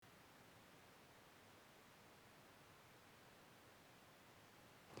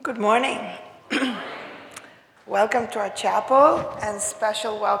Good morning. Welcome to our chapel, and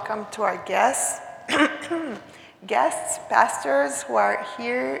special welcome to our guests, pastors who are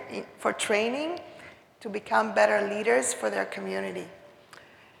here for training to become better leaders for their community.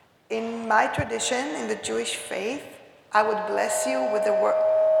 In my tradition, in the Jewish faith, I would bless you with the word.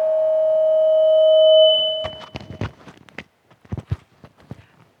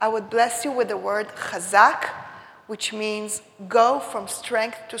 I would bless you with the word chazak, which means go from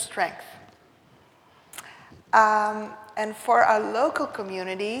strength to strength. And for our local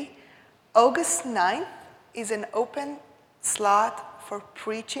community, August 9th is an open slot for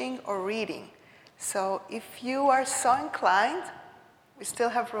preaching or reading. So if you are so inclined, we still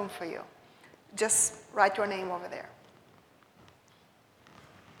have room for you. Just write your name over there.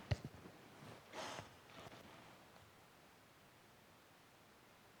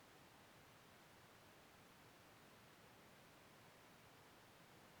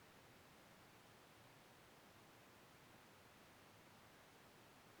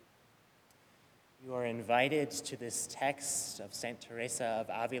 You are invited to this text of Saint Teresa of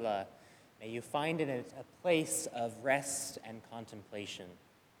Avila. May you find in it a place of rest and contemplation.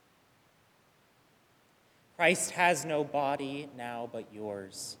 Christ has no body now but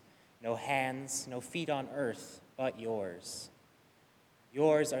yours, no hands, no feet on earth but yours.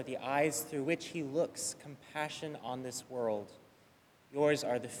 Yours are the eyes through which he looks compassion on this world. Yours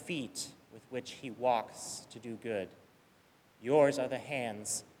are the feet with which he walks to do good. Yours are the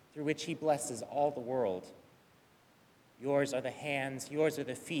hands through which he blesses all the world. Yours are the hands, yours are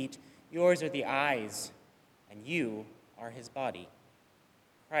the feet, yours are the eyes, and you are his body.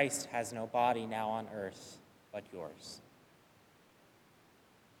 Christ has no body now on earth but yours.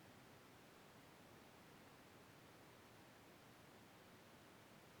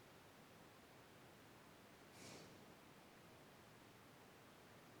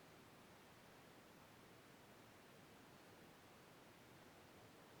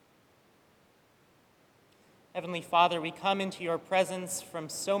 Heavenly Father, we come into your presence from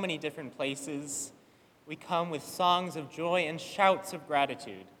so many different places. We come with songs of joy and shouts of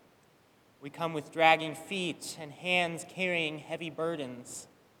gratitude. We come with dragging feet and hands carrying heavy burdens.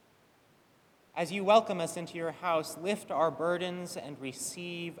 As you welcome us into your house, lift our burdens and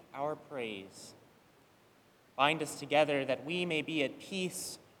receive our praise. Bind us together that we may be at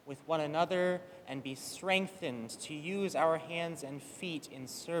peace with one another and be strengthened to use our hands and feet in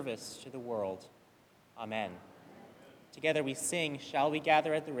service to the world. Amen. Together we sing, "Shall We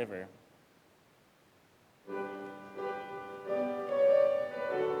Gather at the River?"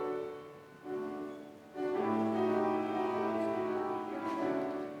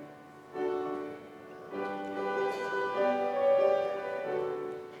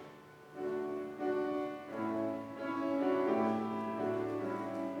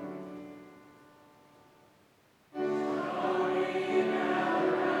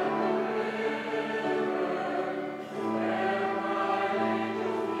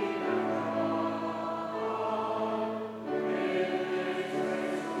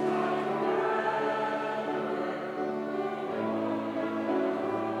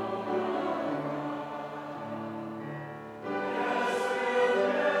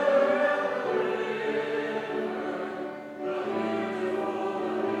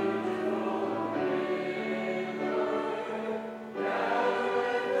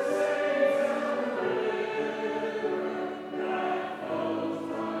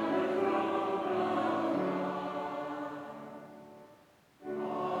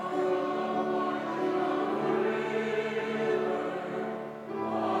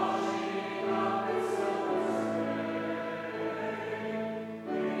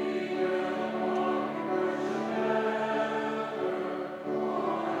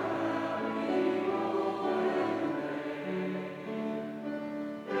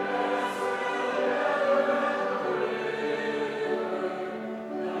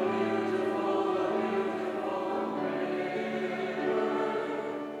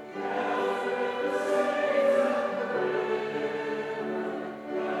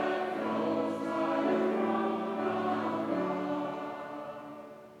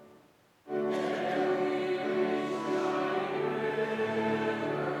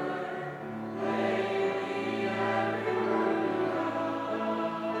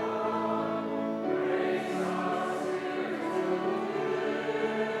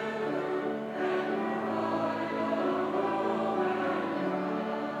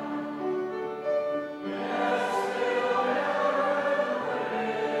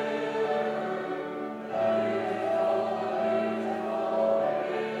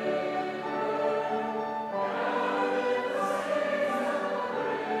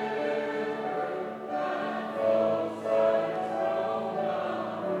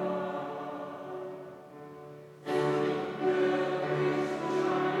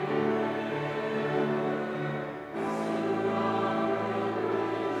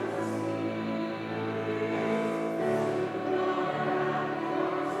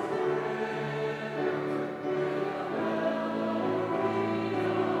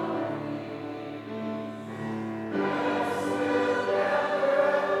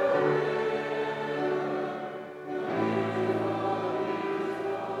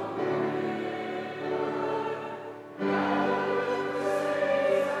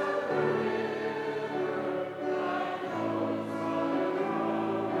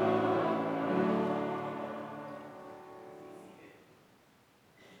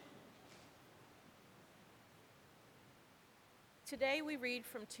 Today we read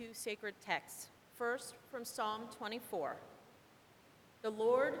from two sacred texts. First, from Psalm 24. The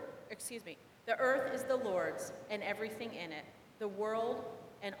earth is the Lord's and everything in it, the world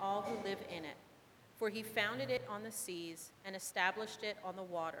and all who live in it. For he founded it on the seas and established it on the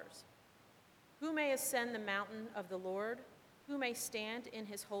waters. Who may ascend the mountain of the Lord? Who may stand in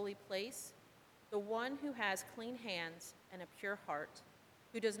his holy place? The one who has clean hands and a pure heart,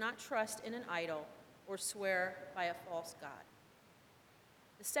 who does not trust in an idol or swear by a false god.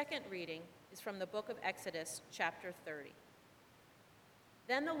 The second reading is from the book of Exodus, chapter 30.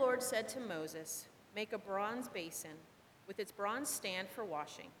 Then the Lord said to Moses, "Make a bronze basin with its bronze stand for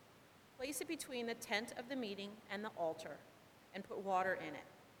washing. Place it between the tent of the meeting and the altar, and put water in it.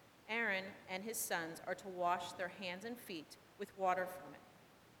 Aaron and his sons are to wash their hands and feet with water from it.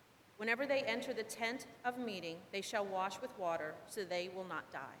 Whenever they enter the tent of meeting, they shall wash with water, so they will not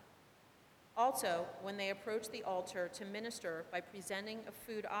die. Also, when they approach the altar to minister by presenting a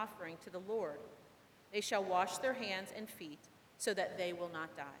food offering to the Lord, they shall wash their hands and feet, so that they will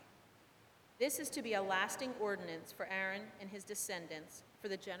not die. This is to be a lasting ordinance for Aaron and his descendants for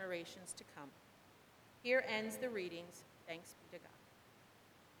the generations to come." Here ends the readings. Thanks be to God.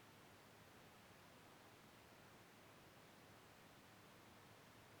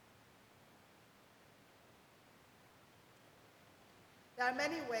 There are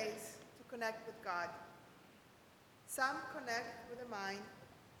many ways to connect with God. Some connect with the mind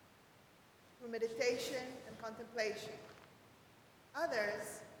through meditation and contemplation.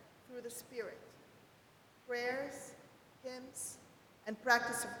 Others through the Spirit, prayers, hymns, and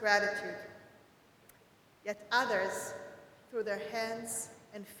practice of gratitude. Yet others through their hands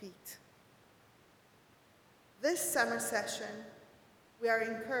and feet. This summer session, we are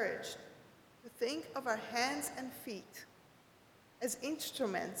encouraged to think of our hands and feet as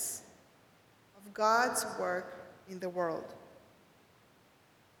instruments of God's work in the world.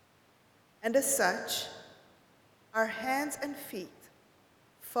 And as such, our hands and feet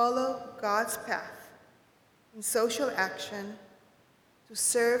follow God's path in social action to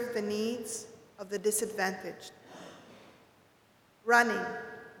serve the needs of the disadvantaged. Running,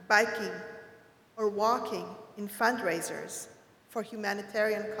 biking, or walking in fundraisers for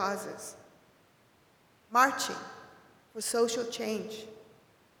humanitarian causes. Marching for social change.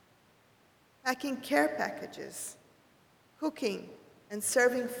 Packing care packages, cooking and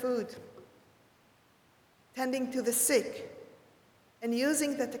serving food, tending to the sick, and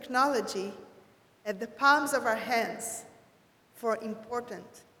using the technology at the palms of our hands for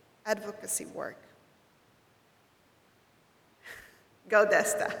important advocacy work. Go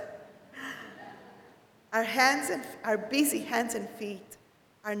Desta. Our busy hands and feet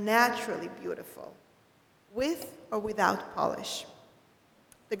are naturally beautiful, with or without polish.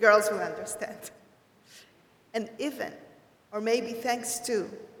 The girls will understand. And even, or maybe thanks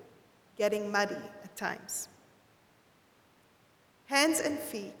to, getting muddy at times. Hands and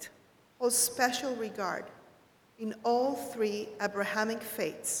feet hold special regard in all three Abrahamic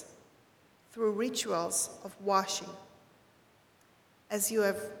faiths through rituals of washing, as you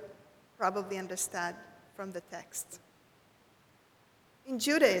have probably understood from the text. In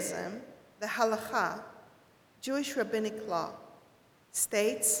Judaism, the halakha, Jewish rabbinic law,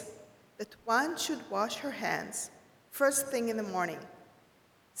 states that one should wash her hands first thing in the morning,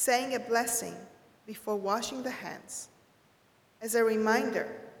 saying a blessing before washing the hands, as a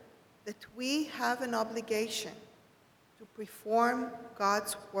reminder that we have an obligation to perform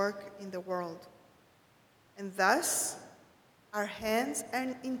God's work in the world. And thus, our hands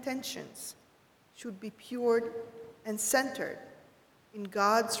and intentions should be pure and centered in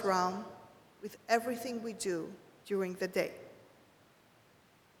God's realm with everything we do during the day.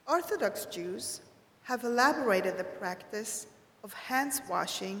 Orthodox Jews have elaborated the practice of hands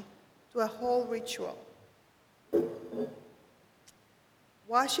washing to a whole ritual.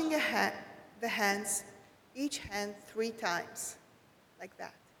 Washing the hands, each hand 3 times, like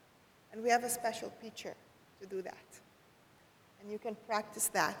that. And we have a special picture to do that. And you can practice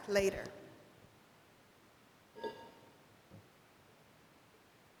that later.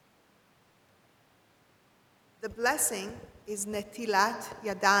 The blessing is netilat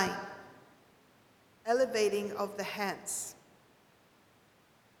yadayim, elevating of the hands.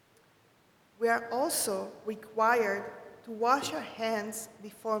 We are also required to wash our hands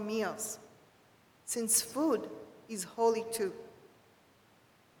before meals, since food is holy too.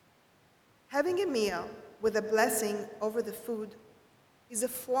 Having a meal with a blessing over the food is a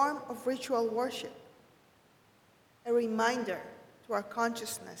form of ritual worship, a reminder to our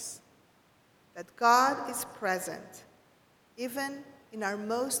consciousness that God is present even in our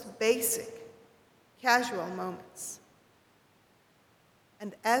most basic, casual moments.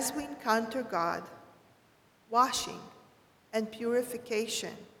 And as we encounter God, washing and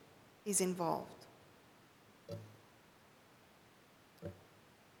purification is involved.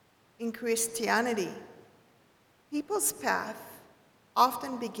 In Christianity, people's path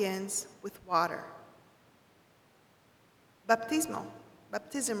often begins with water.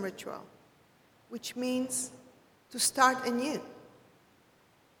 Baptism ritual, which means to start anew.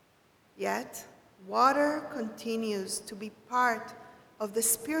 Yet, water continues to be part of the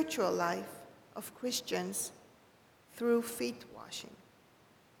spiritual life of Christians through feet washing.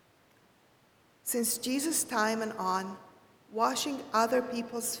 Since Jesus' time and on, washing other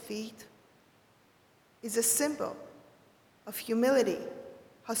people's feet is a symbol of humility,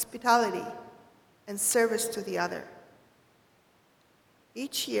 hospitality, and service to the other.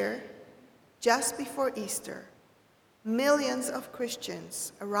 Each year, just before Easter, millions of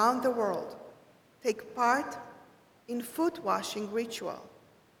Christians around the world take part in foot washing ritual,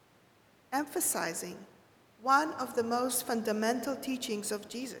 emphasizing one of the most fundamental teachings of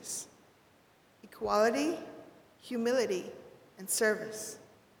Jesus: equality, humility, and service.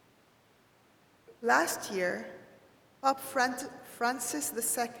 Last year, Pope Francis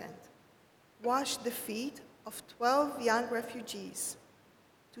II washed the feet of 12 young refugees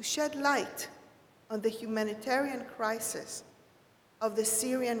to shed light on the humanitarian crisis of the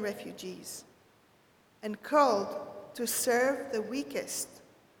Syrian refugees and called to serve the weakest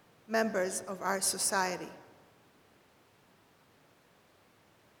members of our society.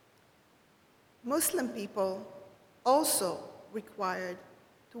 Muslim people also required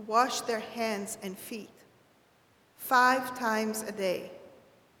to wash their hands and feet 5 times a day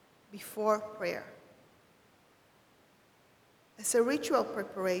before prayer as a ritual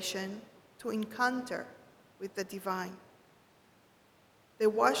preparation to encounter with the divine. They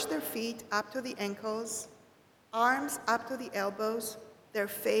wash their feet up to the ankles, arms up to the elbows, their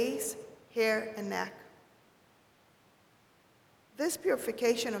face, hair, and neck. This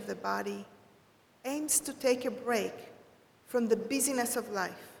purification of the body aims to take a break from the busyness of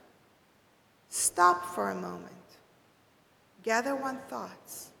life. Stop for a moment, gather one's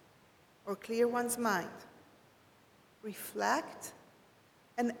thoughts, or clear one's mind, reflect,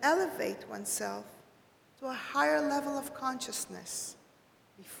 and elevate oneself to a higher level of consciousness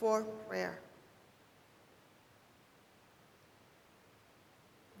before prayer.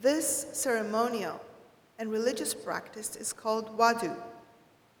 This ceremonial and religious practice is called Wudu,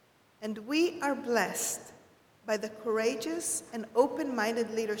 and we are blessed by the courageous and open-minded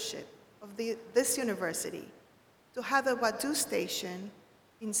leadership of this university to have a Wudu station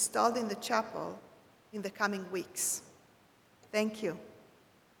installed in the chapel in the coming weeks. Thank you.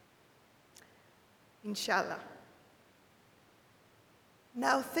 Inshallah.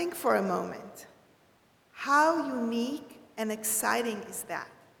 Now think for a moment, how unique and exciting is that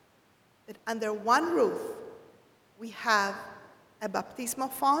under one roof we have a baptismal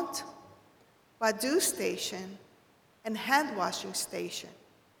font, Wudu station, and hand-washing station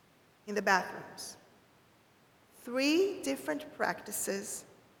in the bathrooms. 3 different practices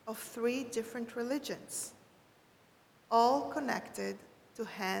of 3 different religions, all connected to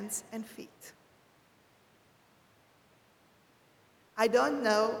hands and feet. I don't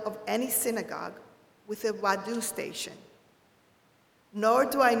know of any synagogue with a Wudu station, nor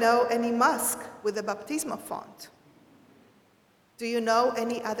do I know any mosque with a baptismal font. Do you know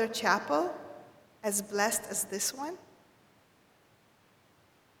any other chapel as blessed as this one?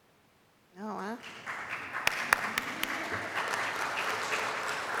 No, huh?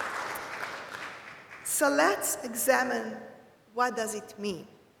 So let's examine what does it mean,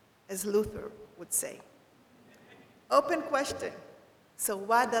 as Luther would say. Open question. So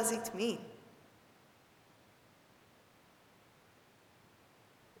what does it mean?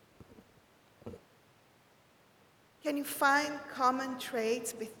 Can you find common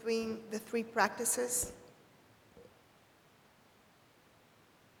traits between the 3 practices?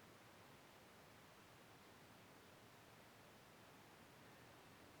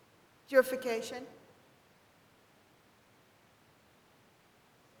 Purification.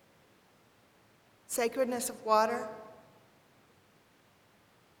 Sacredness of water.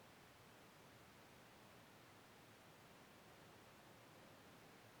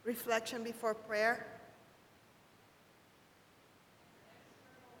 Reflection before prayer.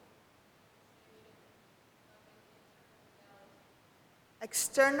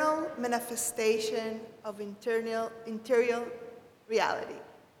 External manifestation of interior reality.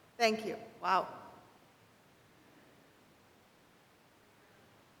 Thank you. Wow.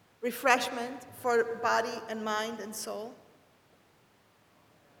 Refreshment for body and mind and soul.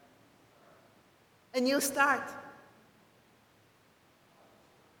 A new start.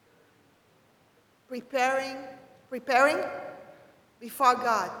 preparing before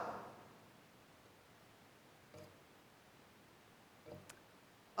God.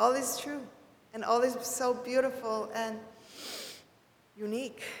 All is true, and all is so beautiful and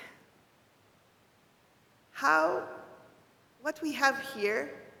unique. What we have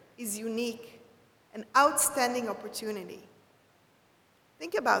here is unique, an outstanding opportunity.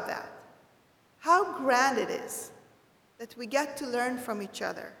 Think about that. How grand it is that we get to learn from each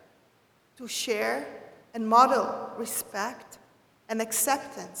other, to share and model respect and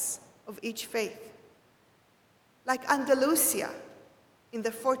acceptance of each faith. Like Andalusia in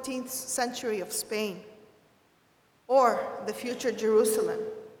the 14th century of Spain, or the future Jerusalem.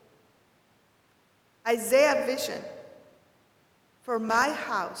 Isaiah's vision, for my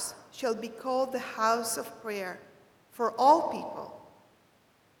house shall be called the house of prayer for all people.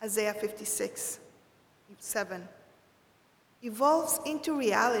 Isaiah 56:7 evolves into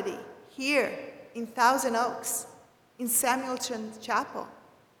reality here in Thousand Oaks, in Samuelson Chapel.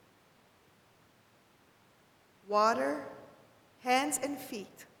 Water, hands and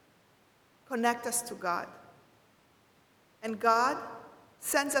feet connect us to God. And God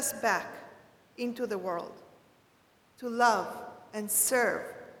sends us back into the world to love and serve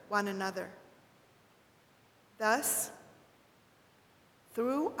one another. Thus,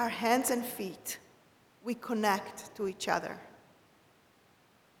 through our hands and feet, we connect to each other,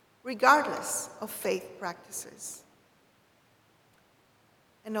 regardless of faith practices.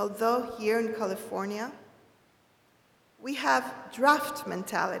 And although here in California, we have drought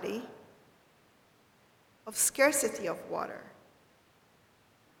mentality of scarcity of water,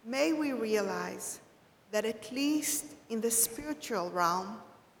 may we realize that at least in the spiritual realm,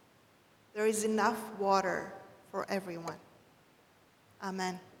 there is enough water for everyone.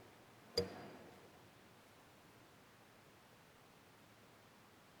 Amen.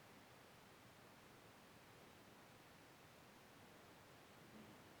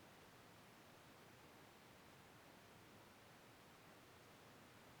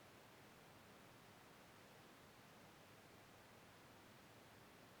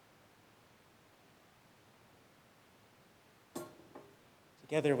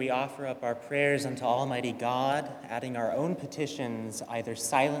 Together we offer up our prayers unto Almighty God, adding our own petitions either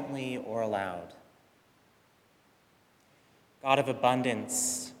silently or aloud. God of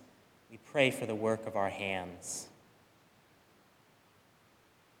abundance, we pray for the work of our hands.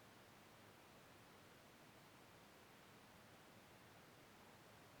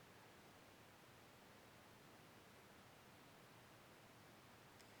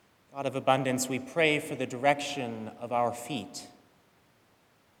 God of abundance, we pray for the direction of our feet.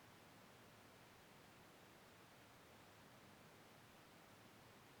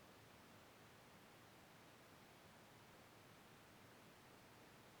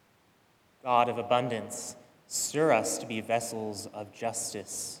 God of abundance, stir us to be vessels of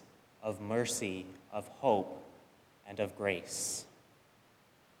justice, of mercy, of hope, and of grace.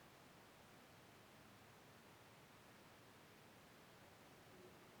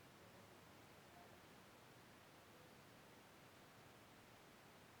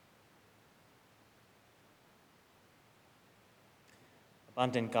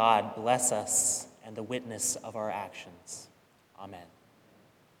 Abundant God, bless us and the witness of our actions. Amen.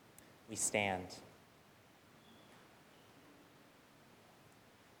 We stand.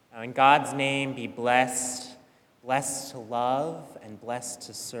 Now, in God's name, be blessed, blessed to love and blessed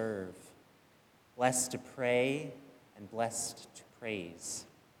to serve, blessed to pray and blessed to praise,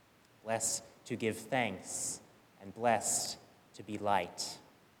 blessed to give thanks and blessed to be light.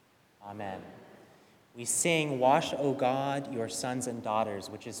 Amen. We sing, Wash, O God, your sons and daughters,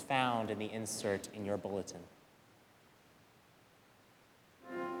 which is found in the insert in your bulletin.